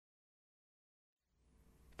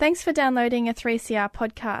Thanks for downloading a 3CR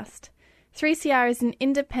podcast. 3CR is an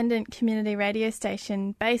independent community radio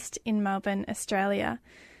station based in Melbourne, Australia.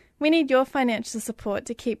 We need your financial support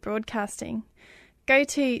to keep broadcasting. Go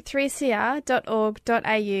to 3cr.org.au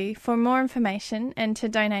for more information and to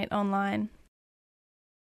donate online.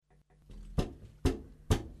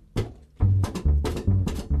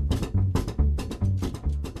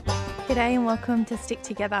 G'day and welcome to Stick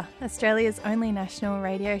Together, Australia's only national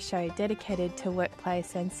radio show dedicated to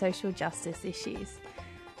workplace and social justice issues.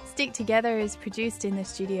 Stick Together is produced in the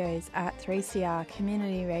studios at 3CR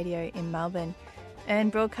Community Radio in Melbourne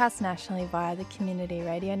and broadcast nationally via the Community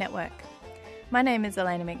Radio Network. My name is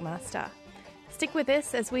Elena McMaster. Stick with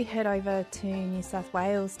us as we head over to New South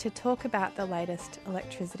Wales to talk about the latest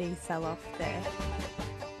electricity sell-off there.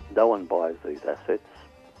 No one buys these assets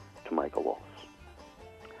to make a loss.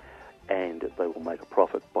 And they will make a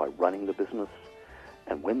profit by running the business,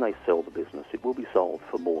 and when they sell the business, it will be sold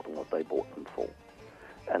for more than what they bought them for.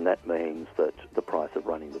 And that means that the price of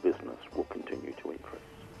running the business will continue to increase.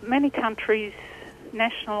 Many countries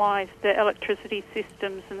nationalised their electricity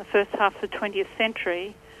systems in the first half of the 20th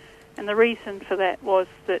century, and the reason for that was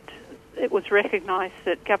that it was recognised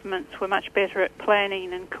that governments were much better at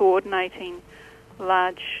planning and coordinating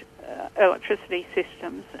large electricity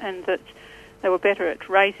systems, and that they were better at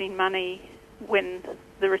raising money when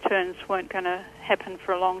the returns weren't going to happen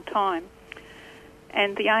for a long time.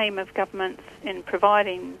 And the aim of governments in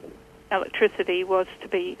providing electricity was to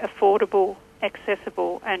be affordable,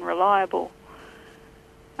 accessible and reliable.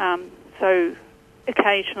 So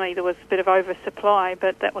occasionally there was a bit of oversupply,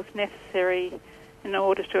 but that was necessary in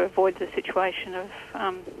order to avoid the situation of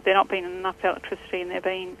there not being enough electricity and there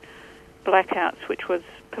being blackouts, which was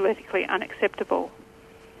politically unacceptable.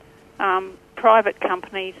 Private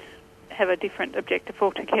companies have a different objective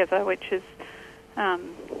altogether, which is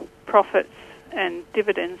profits and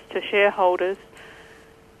dividends to shareholders.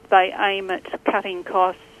 They aim at cutting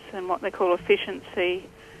costs and what they call efficiency,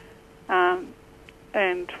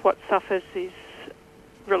 and what suffers is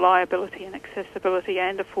reliability and accessibility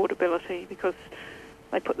and affordability because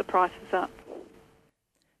they put the prices up.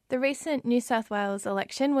 The recent New South Wales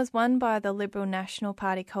election was won by the Liberal National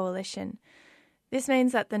Party coalition. This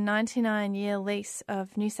means that the 99-year lease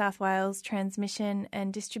of New South Wales transmission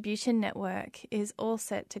and distribution network is all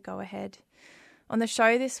set to go ahead. On the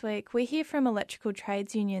show this week, we hear from Electrical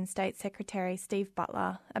Trades Union State Secretary Steve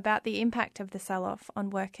Butler about the impact of the sell-off on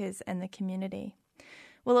workers and the community.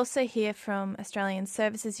 We'll also hear from Australian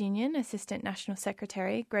Services Union Assistant National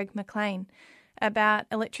Secretary Greg McLean about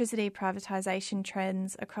electricity privatisation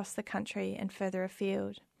trends across the country and further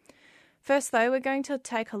afield. First, though, we're going to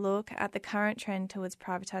take a look at the current trend towards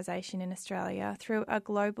privatisation in Australia through a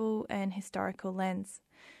global and historical lens.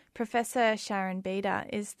 Professor Sharon Beder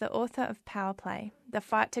is the author of Power Play, The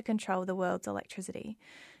Fight to Control the World's Electricity,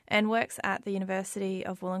 and works at the University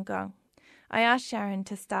of Wollongong. I asked Sharon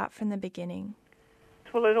to start from the beginning.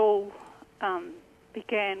 Well, it all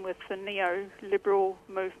began with the neoliberal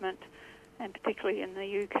movement, and particularly in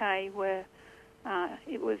the UK, where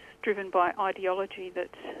it was driven by ideology that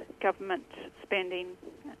government spending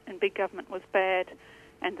and big government was bad,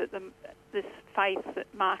 and that this faith that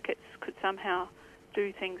markets could somehow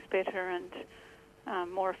do things better and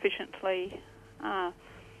more efficiently.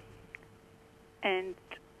 And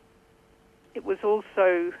it was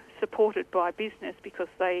also supported by business because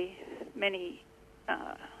many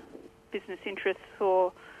business interests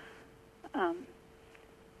saw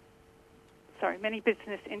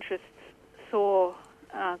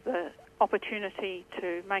the opportunity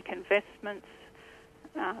to make investments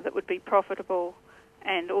that would be profitable,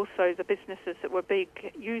 and also the businesses that were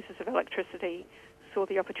big users of electricity saw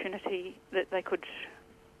the opportunity that they could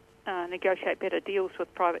negotiate better deals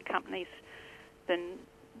with private companies than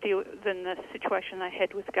the situation they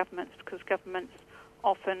had with governments, because governments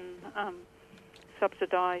often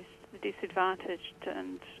subsidised the disadvantaged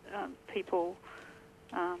and people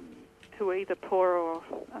who are either poorer or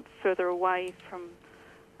further away from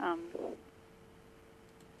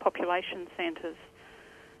population centres.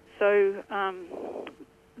 So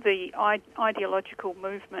the ideological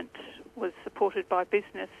movement was supported by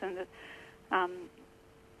business, and it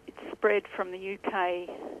spread from the UK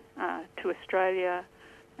to Australia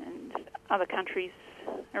and other countries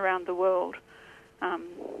around the world.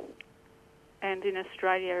 And in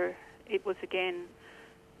Australia, it was again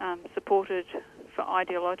supported for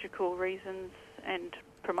ideological reasons and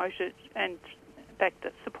promoted and backed,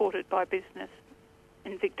 supported by business.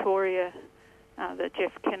 In Victoria, the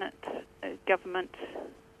Jeff Kennett government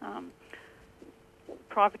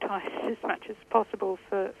privatised as much as possible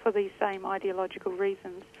for these same ideological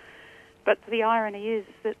reasons. But the irony is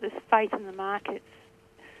that this fate in the markets,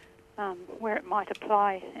 where it might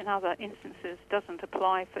apply in other instances, doesn't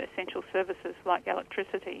apply for essential services like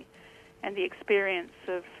electricity. And the experience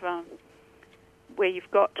of where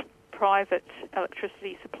you've got private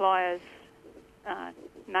electricity suppliers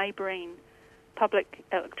neighbouring public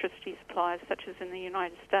electricity suppliers, such as in the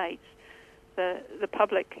United States, the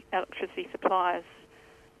public electricity suppliers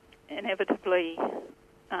inevitably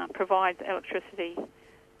provide the electricity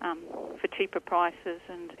for cheaper prices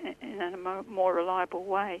and in a more reliable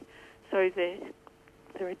way. So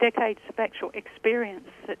there are decades of actual experience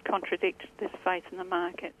that contradict this faith in the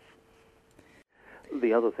markets.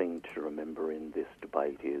 The other thing to remember in this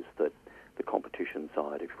debate is that the competition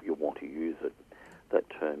side, if you want to use it, that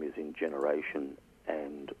term is in generation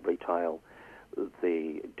and retail.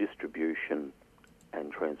 The distribution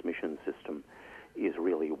and transmission system is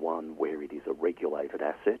really one where it is a regulated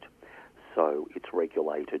asset, so it's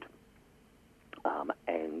regulated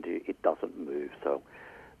and it doesn't move. So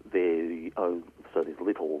there's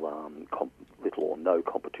little or no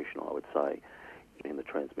competition, I would say, in the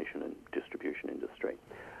transmission and distribution industry.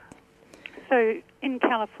 So in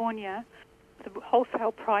California, the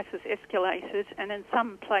wholesale prices escalated, and in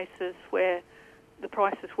some places where the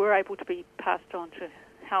prices were able to be passed on to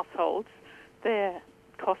households, their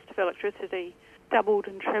cost of electricity doubled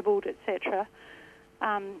and trebled, etc.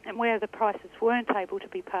 And where the prices weren't able to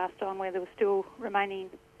be passed on, where there was still remaining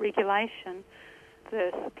regulation,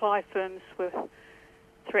 the supply firms were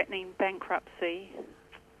threatening bankruptcy,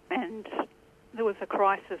 and there was a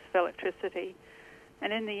crisis of electricity.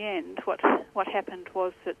 And in the end, what happened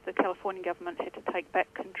was that the California government had to take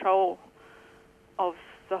back control of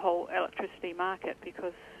the whole electricity market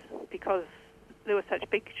because there were such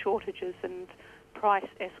big shortages and price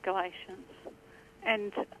escalations.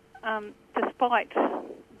 And despite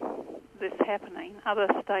this happening, other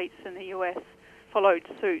states in the US followed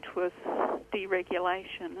suit with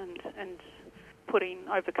deregulation and putting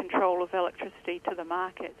over control of electricity to the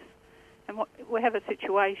markets. And we have a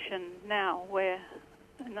situation now where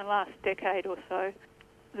in the last decade or so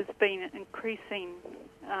there's been increasing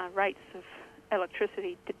rates of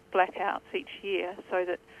electricity blackouts each year, so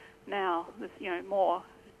that now there's more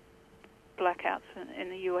blackouts in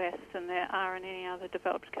the US than there are in any other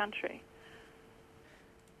developed country.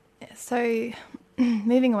 So,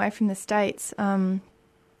 moving away from the States, I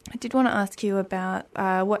did want to ask you about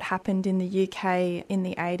what happened in the UK in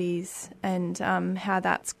the 80s and how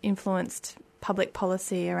that's influenced public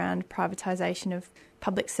policy around privatisation of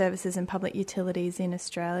public services and public utilities in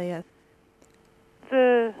Australia.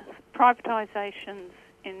 The privatisations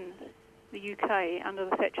in the UK under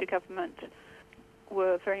the Thatcher government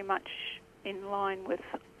were very much in line with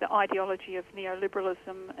the ideology of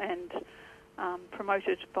neoliberalism and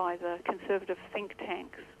promoted by the conservative think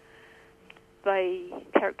tanks. They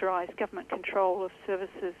characterised government control of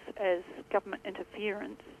services as government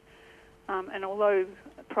interference, and although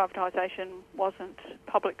privatisation wasn't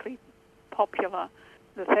publicly popular,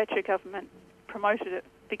 the Thatcher government promoted it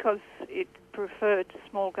because it preferred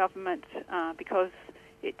small government, because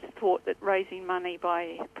it thought that raising money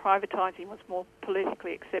by privatising was more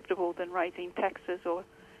politically acceptable than raising taxes or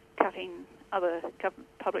cutting other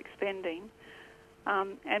public spending,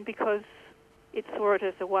 and because it saw it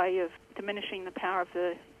as a way of diminishing the power of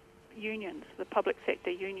the unions. The public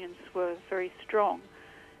sector unions were very strong,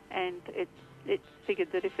 and it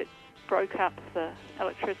figured that if it broke up the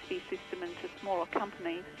electricity system into smaller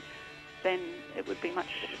companies, then it would be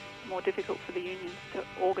much more difficult for the unions to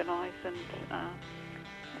organise, and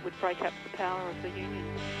it would break up the power of the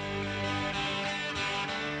unions.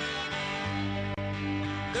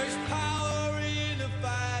 There's power in a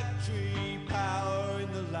factory, power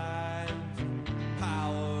in the land,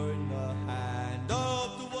 power in the hand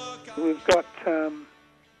of the worker. We've got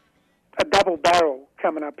a double barrel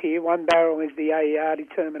coming up here. One barrel is the AER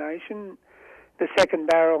determination. The second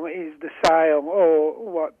barrel is the sale, or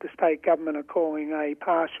what the state government are calling a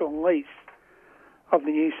partial lease, of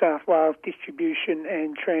the New South Wales distribution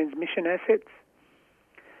and transmission assets.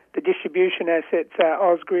 The distribution assets are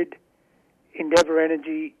Ausgrid, Endeavour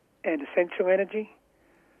Energy and Essential Energy.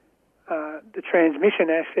 The transmission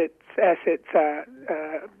assets are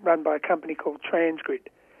run by a company called Transgrid.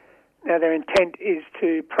 Now their intent is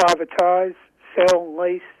to privatise, sell,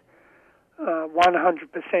 lease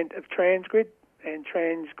 100% of Transgrid, and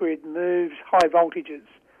Transgrid moves high voltages,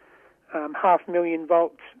 500,000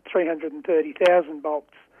 volts, 330,000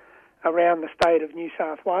 volts around the state of New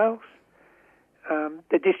South Wales.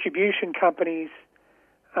 The distribution companies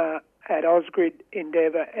at Ausgrid,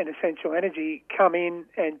 Endeavour and Essential Energy come in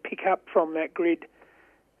and pick up from that grid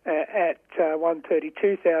at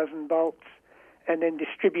 132,000 volts, and then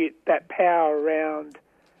distribute that power around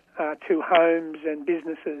to homes and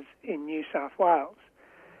businesses in New South Wales.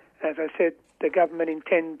 As I said, the government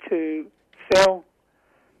intend to sell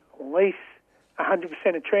or lease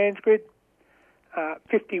 100% of Transgrid,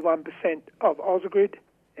 51% of Ausgrid,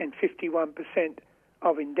 and 51%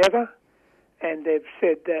 of Endeavour. And they've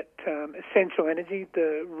said that Essential Energy,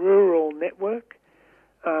 the rural network,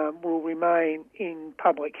 will remain in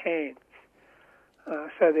public hands.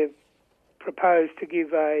 So they've proposed to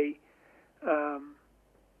give a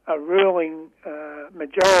ruling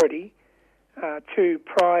majority to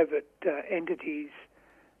private entities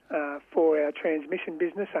for our transmission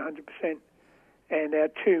business, 100%, and our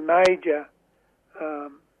two major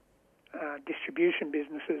distribution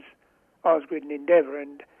businesses, Ausgrid and Endeavour.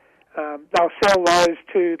 And they'll sell those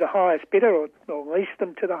to the highest bidder or lease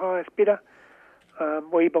them to the highest bidder.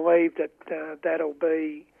 We believe that that'll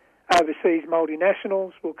be overseas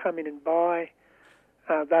multinationals will come in and buy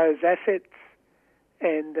those assets,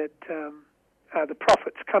 and that the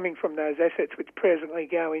profits coming from those assets, which presently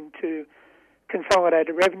go into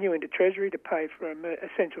consolidated revenue into Treasury to pay for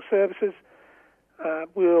essential services,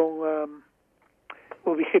 will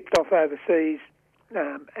be shipped off overseas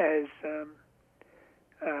as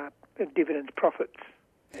dividends, profits,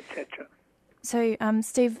 etc. So,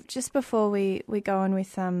 Steve, just before we go on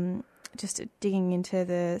with just digging into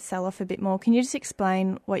the sell-off a bit more, can you just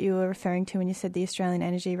explain what you were referring to when you said the Australian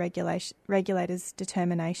Energy Regulator's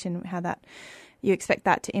determination, how that you expect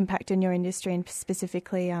that to impact on your industry and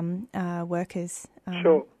specifically workers?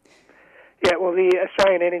 Sure. Yeah, well, the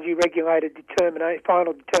Australian Energy Regulator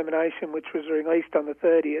final determination, which was released on the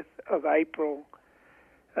 30th of April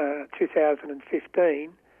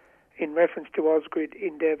 2015, in reference to Ausgrid,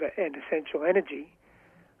 Endeavour and Essential Energy,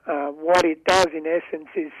 what it does in essence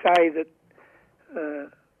is say that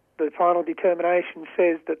the final determination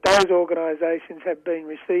says that those organisations have been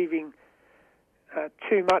receiving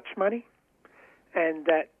too much money, and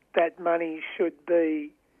that money should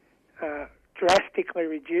be drastically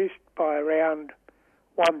reduced by around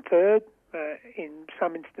 1/3, in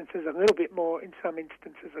some instances a little bit more, in some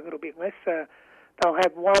instances a little bit less. They'll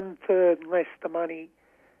have 1/3 less the money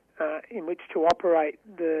in which to operate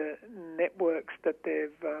the networks that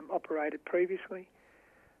they've operated previously,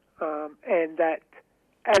 and that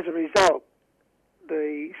as a result,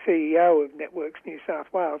 the CEO of Networks New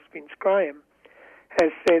South Wales, Vince Graham,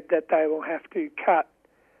 has said that they will have to cut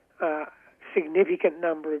a significant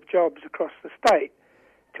number of jobs across the state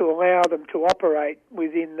to allow them to operate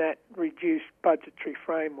within that reduced budgetary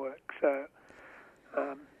framework. So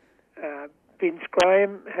Vince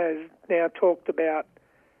Graham has now talked about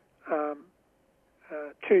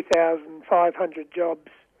 2,500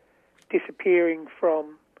 jobs disappearing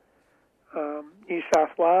from New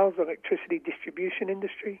South Wales electricity distribution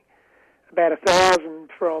industry, about 1,000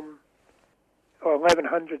 from, or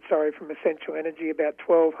 1,100, from Essential Energy, about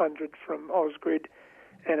 1,200 from Ausgrid,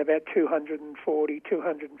 and about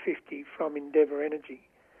 250 from Endeavour Energy.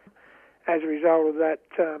 As a result of that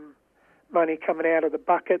money coming out of the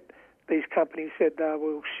bucket, these companies said they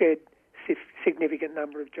will shed significant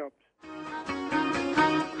number of jobs.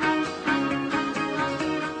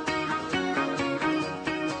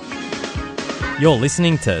 You're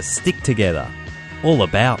listening to Stick Together, all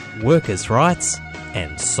about workers' rights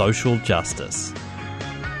and social justice.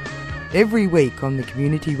 Every week on the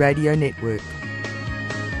Community Radio Network.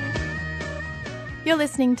 You're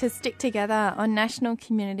listening to Stick Together on National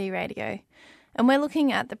Community Radio, and we're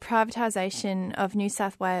looking at the privatisation of New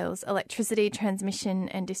South Wales electricity transmission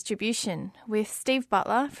and distribution with Steve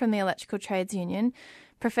Butler from the Electrical Trades Union,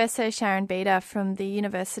 Professor Sharon Beeder from the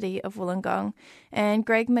University of Wollongong, and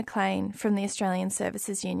Greg McLean from the Australian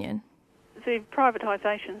Services Union. The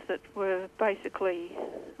privatisations that were basically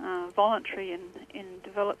voluntary in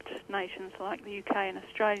developed nations like the UK and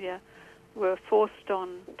Australia were forced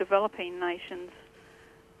on developing nations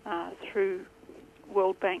through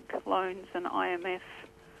World Bank loans and IMF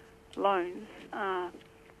loans,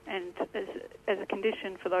 and as a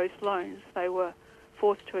condition for those loans, they were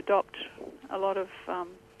forced to adopt a lot of a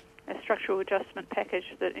structural adjustment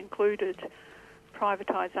package that included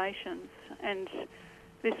privatisations, and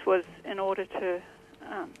this was in order to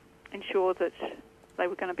ensure that they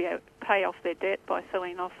were going to be able to pay off their debt by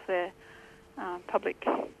selling off their public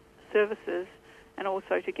services, and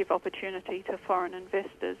also to give opportunity to foreign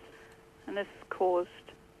investors. And this caused,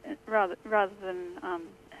 rather than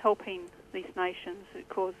helping these nations, it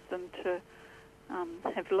caused them to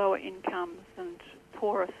have lower incomes and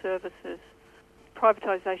poorer services.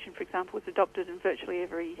 Privatisation, for example, was adopted in virtually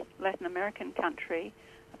every Latin American country,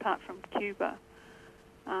 apart from Cuba.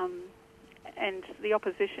 And the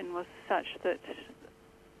opposition was such that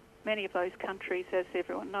many of those countries, as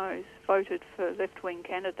everyone knows, voted for left-wing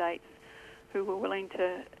candidates who were willing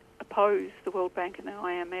to oppose the World Bank and the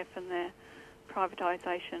IMF and their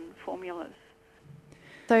privatisation formulas.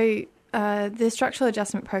 So the structural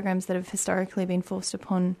adjustment programs that have historically been forced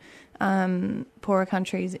upon poorer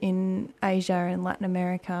countries in Asia and Latin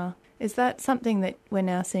America, is that something that we're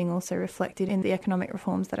now seeing also reflected in the economic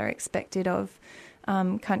reforms that are expected of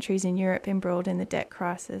countries in Europe embroiled in the debt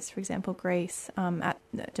crisis, for example, Greece, at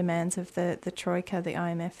the demands of the Troika, the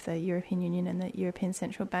IMF, the European Union and the European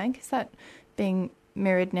Central Bank? Is that being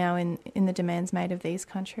mirrored now in the demands made of these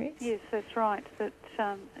countries? Yes, that's right. That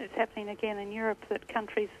it's happening again in Europe, that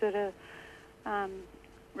countries that are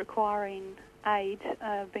requiring aid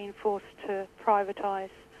are being forced to privatise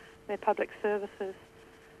their public services.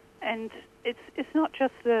 And it's not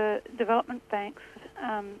just the development banks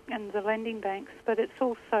and the lending banks, but it's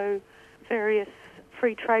also various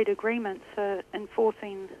free trade agreements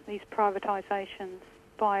enforcing these privatisations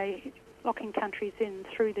by locking countries in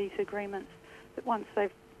through these agreements, that once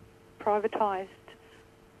they've privatised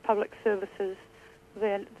public services,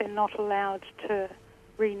 they're not allowed to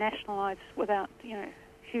renationalise without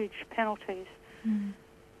huge penalties.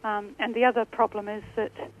 And the other problem is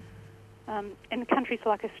that in countries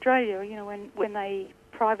like Australia, when they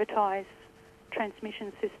privatise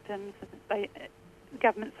transmission systems,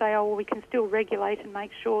 governments say, oh, well, we can still regulate and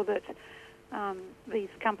make sure that these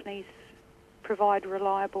companies provide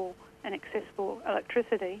reliable and accessible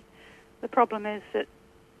electricity. The problem is that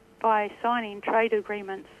by signing trade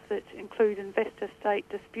agreements that include investor-state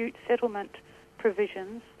dispute settlement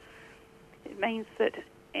provisions, it means that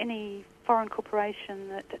any foreign corporation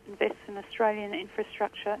that invests in Australian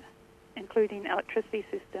infrastructure, including electricity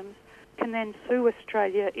systems, can then sue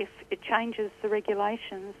Australia if it changes the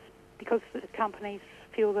regulations, because the companies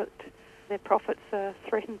feel that their profits are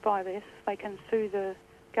threatened by this. They can sue the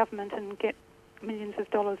government and get millions of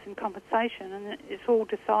dollars in compensation, and it's all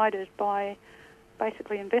decided by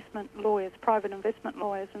basically investment lawyers, private investment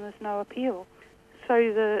lawyers, and there's no appeal. So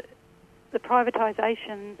the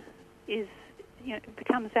privatisation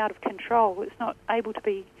becomes out of control. It's not able to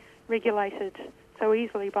be regulated so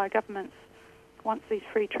easily by governments once these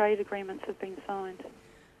free trade agreements have been signed.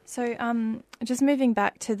 So just moving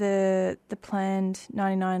back to the planned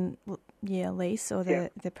 99-year lease or the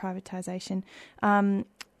privatisation,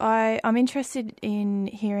 I'm interested in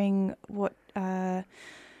hearing what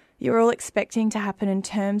you're all expecting to happen in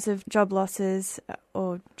terms of job losses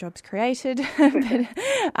or jobs created in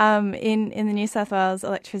the New South Wales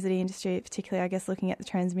electricity industry, particularly, I guess, looking at the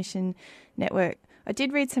transmission network. I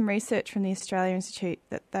did read some research from the Australia Institute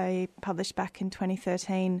that they published back in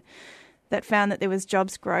 2013 that found that there was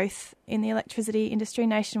jobs growth in the electricity industry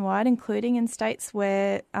nationwide, including in states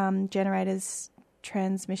where generators,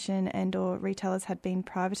 transmission and or retailers had been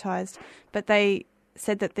privatised. But they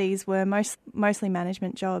said that these were mostly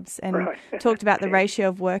management jobs and talked about the ratio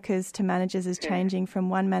of workers to managers as changing from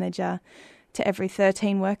one manager to every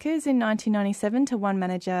 13 workers in 1997 to one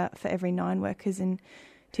manager for every 9 workers in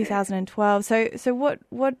 2012. So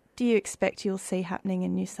what do you expect you'll see happening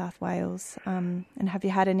in New South Wales? And have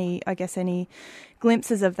you had any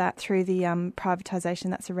glimpses of that through the privatisation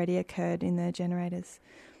that's already occurred in the generators?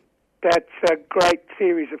 That's a great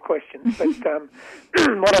series of questions. But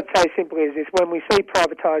what I'd say simply is this: when we see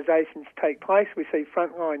privatisations take place, we see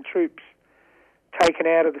frontline troops taken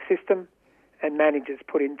out of the system and managers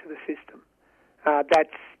put into the system.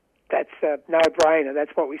 That's a no-brainer.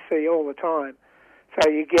 That's what we see all the time. So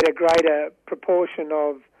you get a greater proportion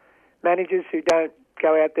of managers who don't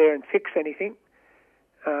go out there and fix anything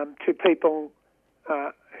to people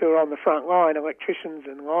who are on the front line, electricians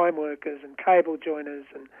and line workers and cable joiners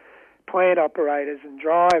and plant operators and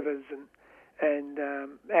drivers and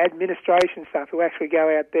administration staff who actually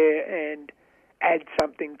go out there and add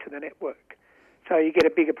something to the network. So you get a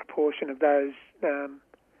bigger proportion of those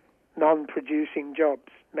non-producing jobs,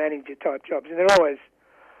 manager-type jobs. And they're always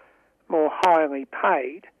more highly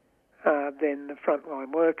paid than the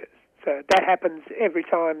frontline workers. So that happens every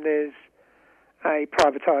time there's a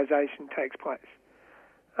privatisation takes place.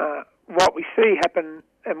 What we see happen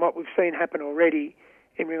and what we've seen happen already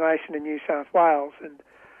in relation to New South Wales, and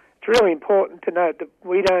it's really important to note that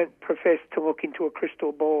we don't profess to look into a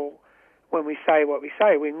crystal ball when we say what we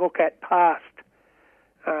say. We look at past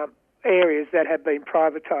areas that have been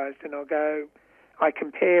privatised, and I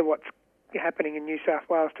compare what's happening in New South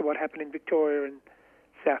Wales to what happened in Victoria and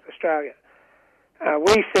South Australia.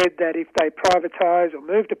 We said that if they privatise or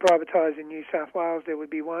move to privatise in New South Wales, there would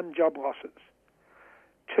be 1, job losses.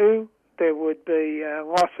 2, there would be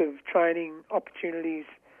loss of training opportunities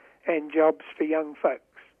and jobs for young folks.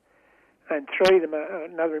 And three,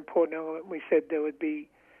 another important element, we said there would be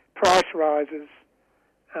price rises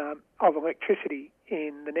of electricity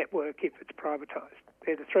in the network if it's privatised.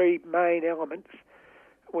 They're the three main elements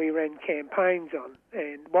we ran campaigns on.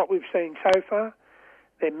 And what we've seen so far,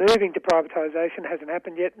 they're moving to privatisation, hasn't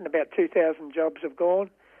happened yet, and about 2,000 jobs have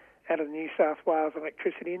gone out of the New South Wales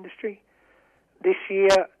electricity industry. This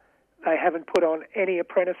year, they haven't put on any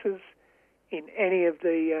apprentices in any of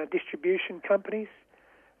the distribution companies,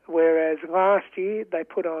 whereas last year they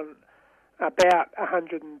put on about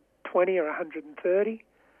 120 or 130.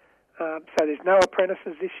 So there's no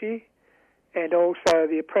apprentices this year. And also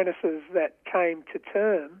the apprentices that came to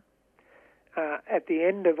term at the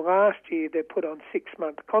end of last year, they put on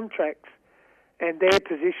 6-month contracts, and their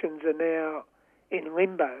positions are now in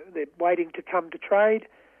limbo. They're waiting to come to trade.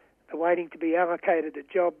 They're waiting to be allocated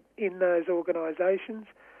a job in those organisations.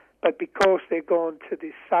 But because they've gone to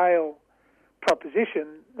this sale proposition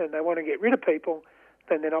and they want to get rid of people,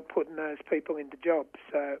 then they're not putting those people into jobs.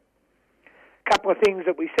 So a couple of things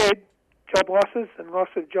that we said, job losses and loss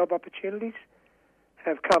of job opportunities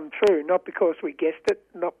have come true, not because we guessed it,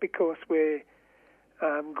 not because we're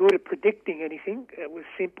good at predicting anything. It was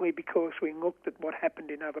simply because we looked at what happened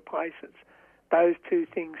in other places. Those two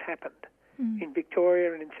things happened in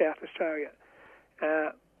Victoria and in South Australia.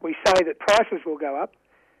 We say that prices will go up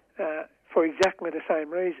for exactly the same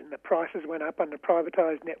reason, that prices went up under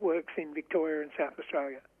privatised networks in Victoria and South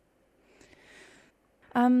Australia.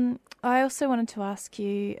 I also wanted to ask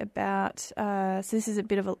you about, so this is a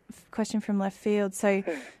bit of a question from left field. So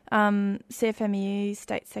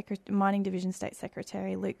CFMEU Mining Division State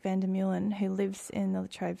Secretary Luke van der Meulen, who lives in the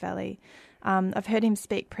Latrobe Valley, I've heard him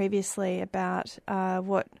speak previously about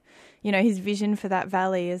what, his vision for that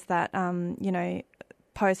valley is that,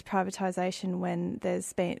 post-privatisation, when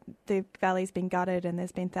the valley's been gutted and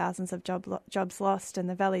there's been thousands of jobs lost and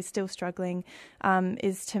the valley's still struggling,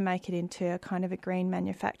 is to make it into a kind of a green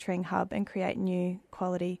manufacturing hub and create new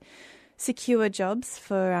quality, secure jobs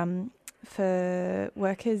for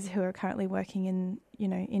workers who are currently working in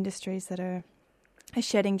industries that are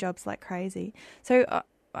shedding jobs like crazy. So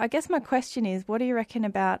I guess my question is, what do you reckon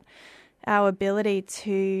about our ability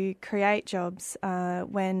to create jobs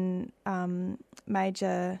when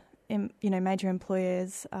major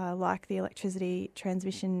employers like the electricity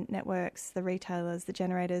transmission networks, the retailers, the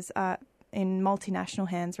generators are in multinational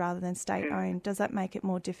hands rather than state-owned? Does that make it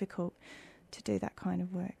more difficult to do that kind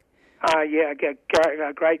of work?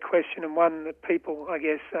 Great question, and one that people, I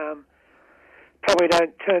guess, probably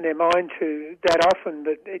don't turn their mind to that often,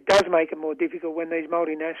 but it does make it more difficult when these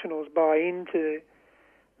multinationals buy into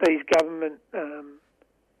these government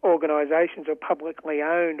organisations or publicly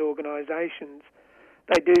owned organisations.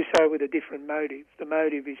 They do so with a different motive. The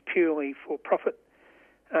motive is purely for profit,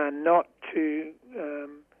 not to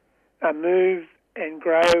move and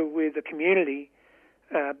grow with the community,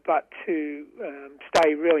 but to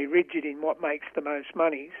stay really rigid in what makes the most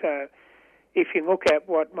money. So if you look at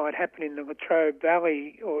what might happen in the Latrobe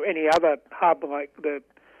Valley or any other hub like the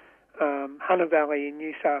Hunter Valley in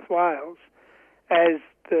New South Wales, as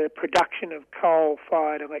the production of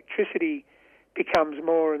coal-fired electricity becomes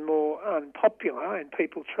more and more unpopular and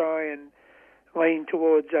people try and lean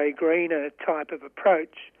towards a greener type of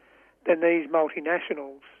approach, then these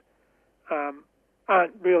multinationals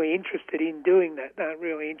aren't really interested in doing that. They aren't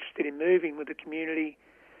really interested in moving with the community.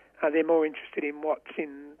 They're more interested in what's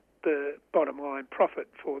in the bottom line profit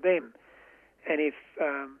for them. And if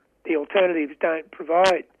the alternatives don't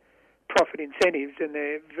provide profit incentives, then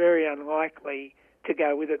they're very unlikely to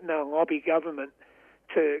go with it, no lobby government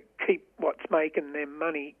to keep what's making them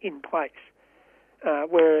money in place.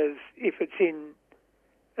 Whereas if it's in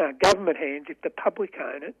government hands, if the public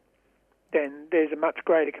own it, then there's a much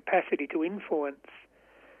greater capacity to influence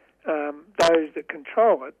those that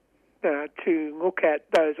control it to look at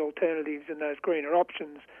those alternatives and those greener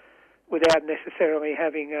options without necessarily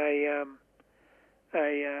having a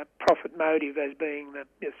profit motive as being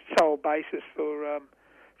the sole basis for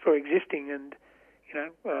existing. And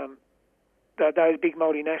those big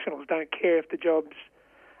multinationals don't care if the jobs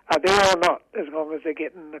are there or not, as long as they're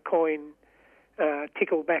getting the coin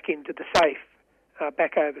tickled back into the safe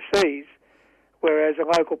back overseas, whereas a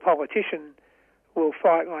local politician will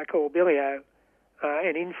fight like all Billio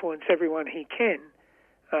and influence everyone he can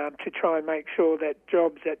to try and make sure that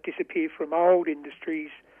jobs that disappear from old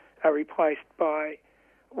industries are replaced by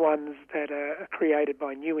ones that are created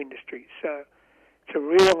by new industries. So it's a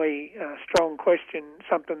really strong question,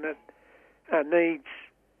 something that needs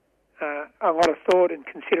a lot of thought and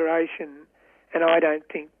consideration And I don't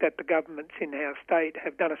think that the governments in our state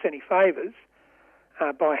have done us any favours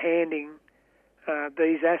by handing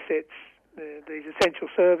these assets, these essential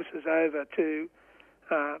services, over to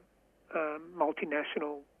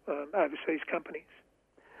multinational overseas companies.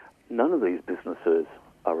 None of these businesses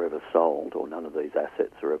are ever sold, or none of these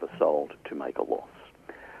assets are ever sold to make a loss.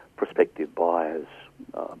 Prospective buyers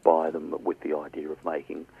buy them with the idea of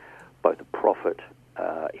making both a profit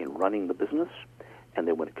in running the business, and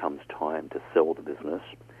then when it comes time to sell the business,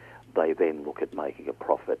 they then look at making a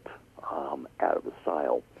profit out of the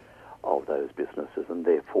sale of those businesses, and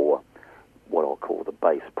therefore what I'll call the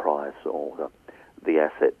base price, or the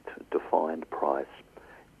asset defined price,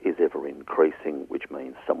 is ever increasing, which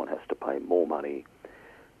means someone has to pay more money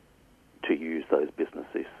to use those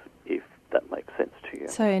businesses, if that makes sense to you.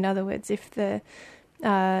 So in other words, if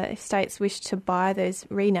states wish to buy those,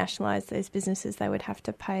 renationalise those businesses, they would have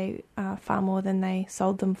to pay far more than they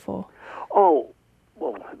sold them for. Oh,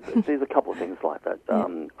 well, there's a couple of things like that.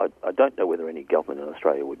 I don't know whether any government in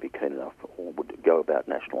Australia would be keen enough or would go about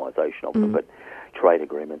nationalisation of them, but trade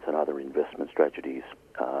agreements and other investment strategies,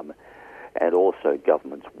 and also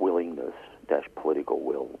government's willingness / political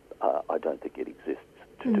will, I don't think it exists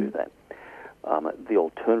to do that. The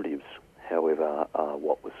alternatives, however, are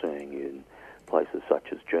what we're seeing in places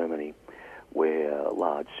such as Germany, where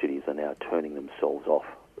large cities are now turning themselves off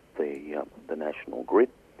the national grid,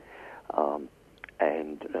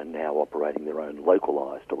 and are now operating their own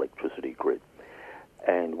localised electricity grid.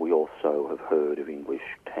 And we also have heard of English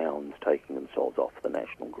towns taking themselves off the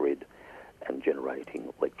national grid and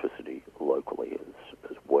generating electricity locally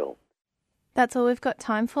as well. That's all we've got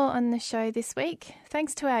time for on the show this week.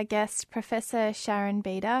 Thanks to our guest, Professor Sharon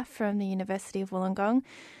Beeder from the University of Wollongong,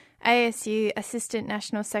 ASU Assistant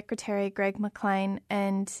National Secretary Greg McLean,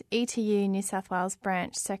 and ETU New South Wales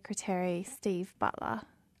Branch Secretary Steve Butler.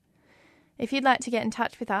 If you'd like to get in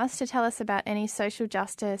touch with us to tell us about any social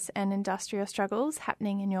justice and industrial struggles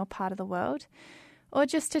happening in your part of the world, or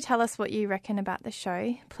just to tell us what you reckon about the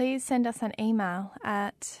show, please send us an email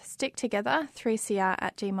at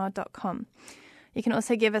sticktogether3cr@gmail.com. You can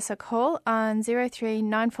also give us a call on 03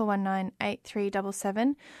 9419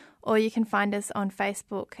 8377, or you can find us on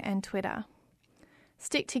Facebook and Twitter.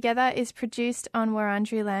 Stick Together is produced on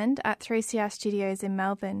Wurundjeri land at 3CR Studios in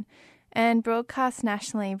Melbourne and broadcast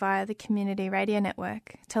nationally via the Community Radio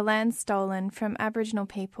Network to lands stolen from Aboriginal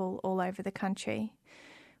people all over the country.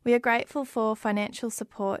 We are grateful for financial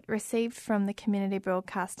support received from the Community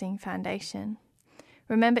Broadcasting Foundation.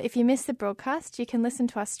 Remember, if you miss the broadcast, you can listen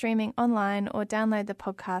to us streaming online or download the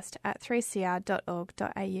podcast at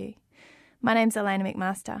 3cr.org.au. My name's Elena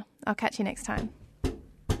McMaster. I'll catch you next time.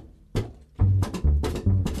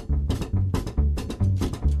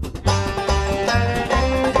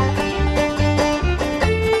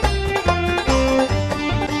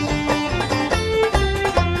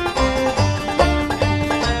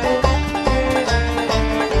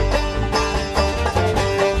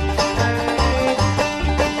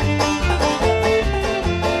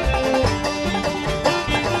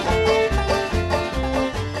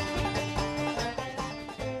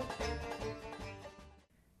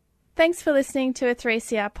 Thanks for listening to a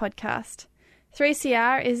 3CR podcast.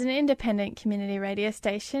 3CR is an independent community radio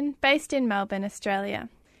station based in Melbourne, Australia.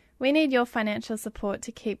 We need your financial support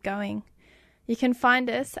to keep going. You can find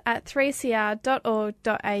us at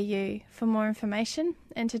 3cr.org.au for more information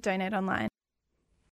and to donate online.